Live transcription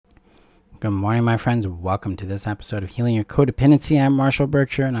Good morning, my friends. Welcome to this episode of Healing Your Codependency. I'm Marshall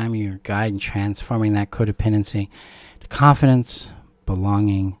Berkshire, and I'm your guide in transforming that codependency to confidence,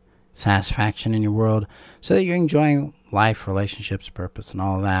 belonging, satisfaction in your world so that you're enjoying life, relationships, purpose, and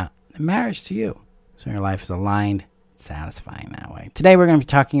all of that. It matters to you. So your life is aligned, satisfying that way. Today, we're going to be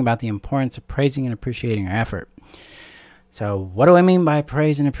talking about the importance of praising and appreciating your effort. So what do I mean by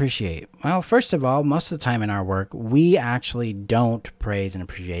praise and appreciate? Well, first of all, most of the time in our work, we actually don't praise and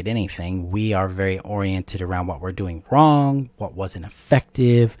appreciate anything. We are very oriented around what we're doing wrong, what wasn't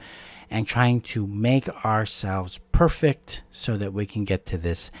effective, and trying to make ourselves perfect so that we can get to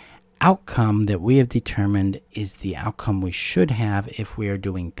this outcome that we have determined is the outcome we should have if we are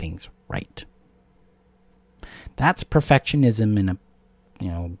doing things right. That's perfectionism in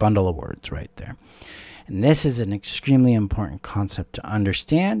a bundle of words right there. And this is an extremely important concept to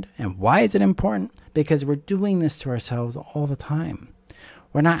understand. And why is it important? Because we're doing this to ourselves all the time.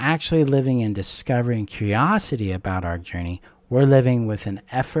 We're not actually living in discovery and curiosity about our journey. We're living with an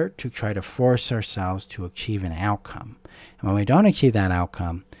effort to try to force ourselves to achieve an outcome. And when we don't achieve that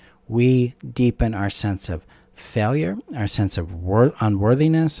outcome, we deepen our sense of failure, our sense of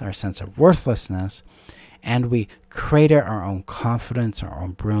unworthiness, our sense of worthlessness, and we crater our own confidence, our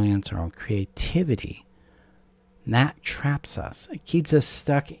own brilliance, our own creativity. And that traps us. It keeps us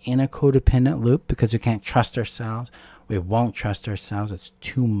stuck in a codependent loop because we can't trust ourselves. We won't trust ourselves. It's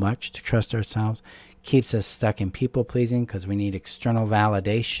too much to trust ourselves. Keeps us stuck in people pleasing because we need external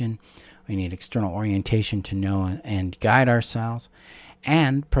validation. We need external orientation to know and guide ourselves.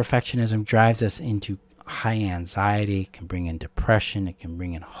 And perfectionism drives us into high anxiety. It can bring in depression. It can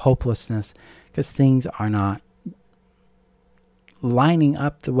bring in hopelessness because things are not lining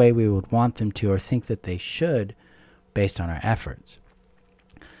up the way we would want them to or think that they should based on our efforts.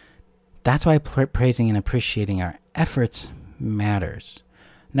 That's why praising and appreciating our efforts matters.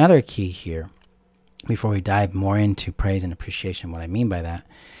 Another key here, before we dive more into praise and appreciation, what I mean by that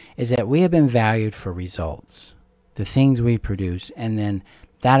is that we have been valued for results, the things we produce, and then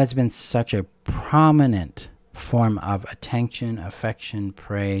that has been such a prominent form of attention, affection,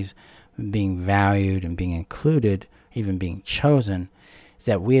 praise, being valued and being included, even being chosen,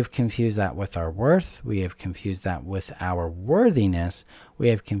 that we have confused that with our worth, we have confused that with our worthiness, we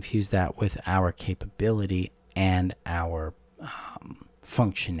have confused that with our capability and our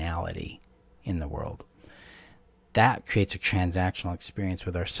functionality in the world. That creates a transactional experience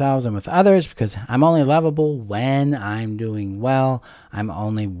with ourselves and with others because I'm only lovable when I'm doing well. I'm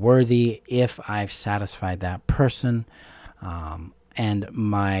only worthy if I've satisfied that person. And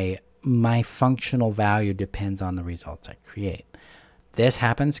my functional value depends on the results I create. This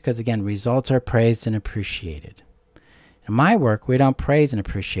happens because, again, results are praised and appreciated. In my work, we don't praise and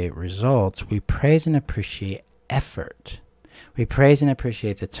appreciate results. We praise and appreciate effort. We praise and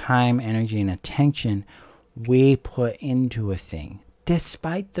appreciate the time, energy, and attention we put into a thing,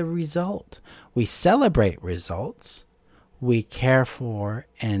 despite the result. We celebrate results. We care for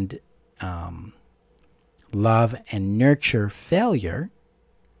and love and nurture failure.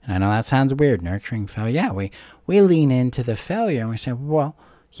 And I know that sounds weird, nurturing failure. Yeah, we lean into the failure and we say, well,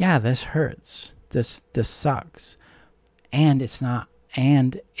 yeah, this hurts. This sucks. And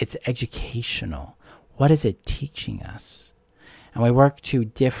it's educational. What is it teaching us? And we work to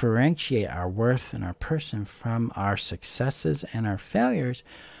differentiate our worth and our person from our successes and our failures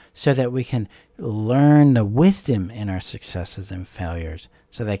so that we can learn the wisdom in our successes and failures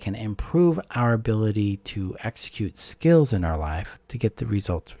so they can improve our ability to execute skills in our life to get the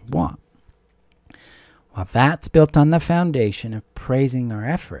results we want. Well, that's built on the foundation of praising our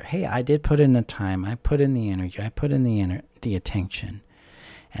effort. Hey, I did put in the time, I put in the energy, I put in the attention.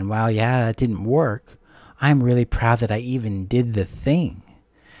 And while, that didn't work, I'm really proud that I even did the thing.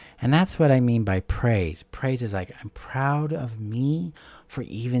 And that's what I mean by praise. Praise is like, I'm proud of me for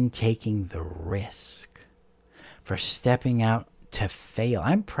even taking the risk, for stepping out to fail.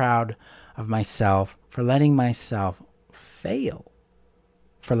 I'm proud of myself for letting myself fail,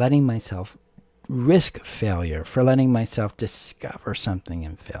 for letting myself risk failure, for letting myself discover something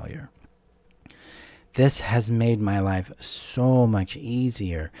in failure. This has made my life so much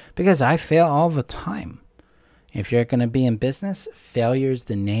easier because I fail all the time. If you're going to be in business, failure is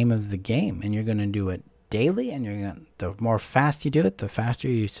the name of the game, and you're going to do it daily, and the more fast you do it, the faster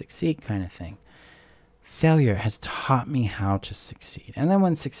you succeed, kind of thing. Failure has taught me how to succeed. And then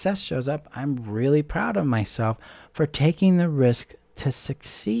when success shows up, I'm really proud of myself for taking the risk to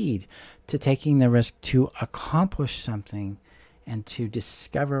succeed, to taking the risk to accomplish something and to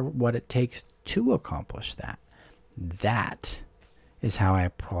discover what it takes to accomplish that. That is how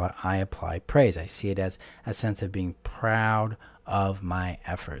I apply praise. I see it as a sense of being proud of my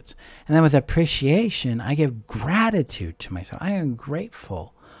efforts. And then with appreciation, I give gratitude to myself. I am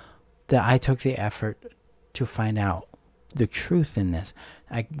grateful that I took the effort to find out the truth in this.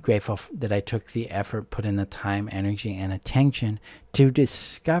 I'm grateful that I took the effort, put in the time, energy, and attention to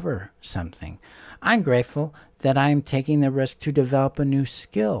discover something. I'm grateful that I'm taking the risk to develop a new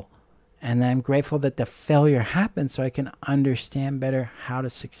skill. And I'm grateful that the failure happened so I can understand better how to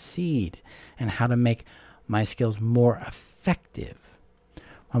succeed and how to make my skills more effective.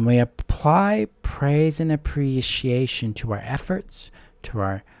 When we apply praise and appreciation to our efforts, to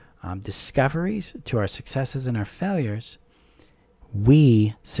our discoveries, to our successes and our failures,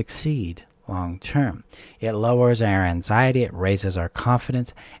 we succeed long term. It lowers our anxiety, it raises our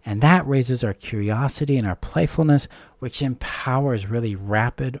confidence, and that raises our curiosity and our playfulness, which empowers really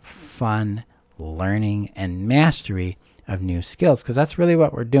rapid, fun learning and mastery of new skills, because that's really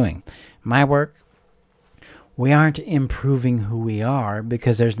what we're doing. My work, we aren't improving who we are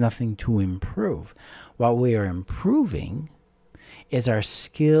because there's nothing to improve. What we are improving is our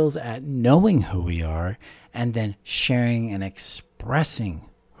skills at knowing who we are and then sharing and expressing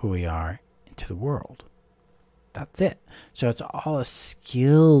who we are into the world. That's it. So it's all a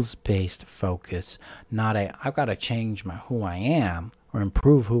skills-based focus, not I've got to change who I am or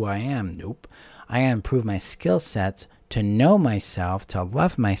improve who I am. Nope. I improve my skill sets to know myself, to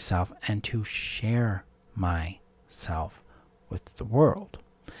love myself, and to share myself with the world.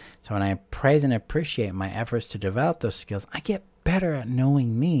 So when I praise and appreciate my efforts to develop those skills, I get better at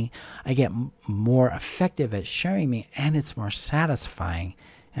knowing me, I get more effective at sharing me, and it's more satisfying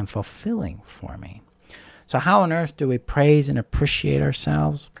and fulfilling for me. So how on earth do we praise and appreciate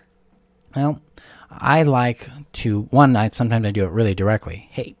ourselves? Well, I like to, sometimes I do it really directly.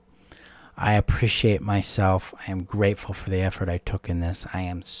 Hey, I appreciate myself. I am grateful for the effort I took in this. I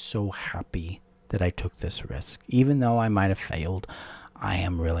am so happy that I took this risk. Even though I might have failed, I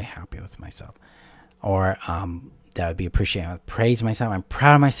am really happy with myself. Or that would be appreciated. I would praise myself. I'm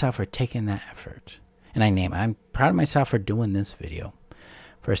proud of myself for taking that effort. And I'm proud of myself for doing this video,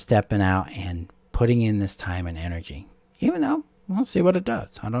 for stepping out and putting in this time and energy. Even though we'll see what it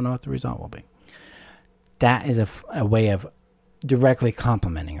does. I don't know what the result will be. That is a way of directly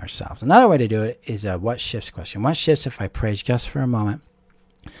complimenting ourselves. Another way to do it is a what shifts question. What shifts if I praise just for a moment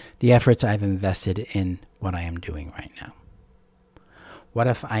the efforts I've invested in what I am doing right now?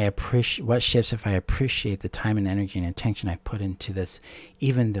 What shifts if I appreciate the time and energy and attention I put into this,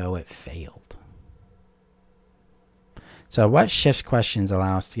 even though it failed? So what shifts questions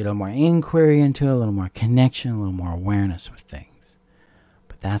allow us to get a little more inquiry into it, a little more connection, a little more awareness with things.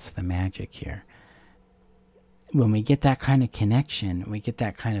 But that's the magic here. When we get that kind of connection, we get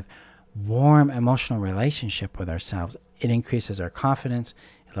that kind of warm emotional relationship with ourselves, it increases our confidence,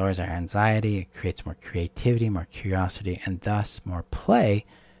 it lowers our anxiety, it creates more creativity, more curiosity, and thus more play,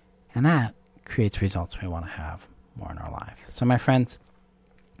 and that creates results we want to have more in our life. So my friends,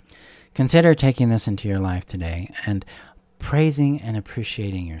 consider taking this into your life today and praising and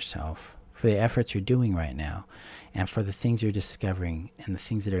appreciating yourself for the efforts you're doing right now and for the things you're discovering and the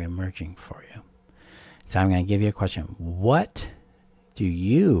things that are emerging for you. So I'm going to give you a question. What do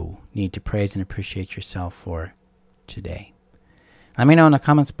you need to praise and appreciate yourself for today? Let me know in the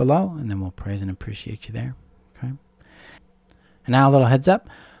comments below, and then we'll praise and appreciate you there. Okay. And now a little heads up.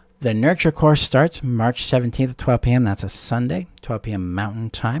 The Nurture course starts March 17th at 12 p.m. That's a Sunday, 12 p.m.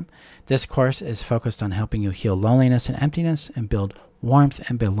 Mountain Time. This course is focused on helping you heal loneliness and emptiness and build warmth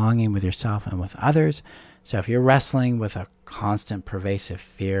and belonging with yourself and with others. So if you're wrestling with a constant pervasive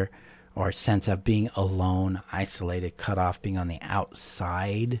fear or sense of being alone, isolated, cut off, being on the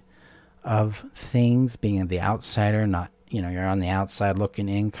outside of things, being the outsider, not, you're on the outside looking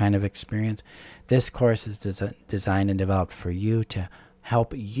in kind of experience, this course is designed and developed for you to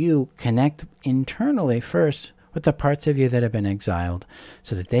help you connect internally first with the parts of you that have been exiled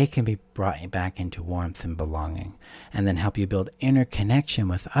so that they can be brought back into warmth and belonging, and then help you build inner connection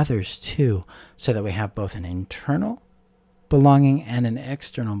with others too, so that we have both an internal belonging and an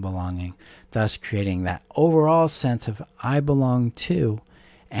external belonging, thus creating that overall sense of I belong to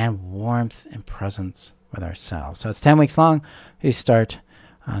and warmth and presence with ourselves. So it's 10 weeks long. We start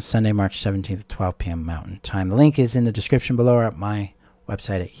Sunday, March 17th at 12 p.m. Mountain Time. The link is in the description below or at my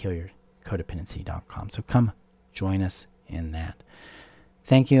website at healyourcodependency.com. So come join us in that.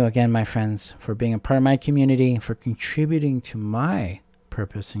 Thank you again, my friends, for being a part of my community, for contributing to my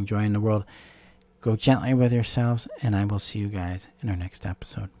purpose and joy in the world. Go gently with yourselves, and I will see you guys in our next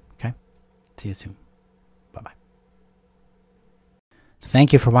episode. Okay? See you soon. Bye-bye. So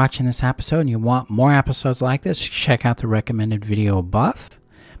thank you for watching this episode. And you want more episodes like this, check out the recommended video above.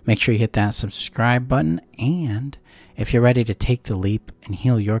 Make sure you hit that subscribe button. And if you're ready to take the leap and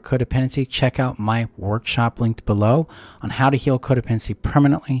heal your codependency, check out my workshop linked below on how to heal codependency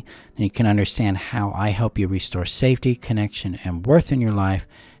permanently. Then you can understand how I help you restore safety, connection, and worth in your life,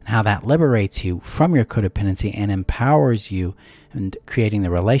 and how that liberates you from your codependency and empowers you in creating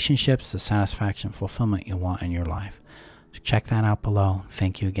the relationships, the satisfaction, fulfillment you want in your life. So check that out below.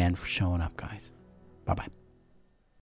 Thank you again for showing up, guys. Bye-bye.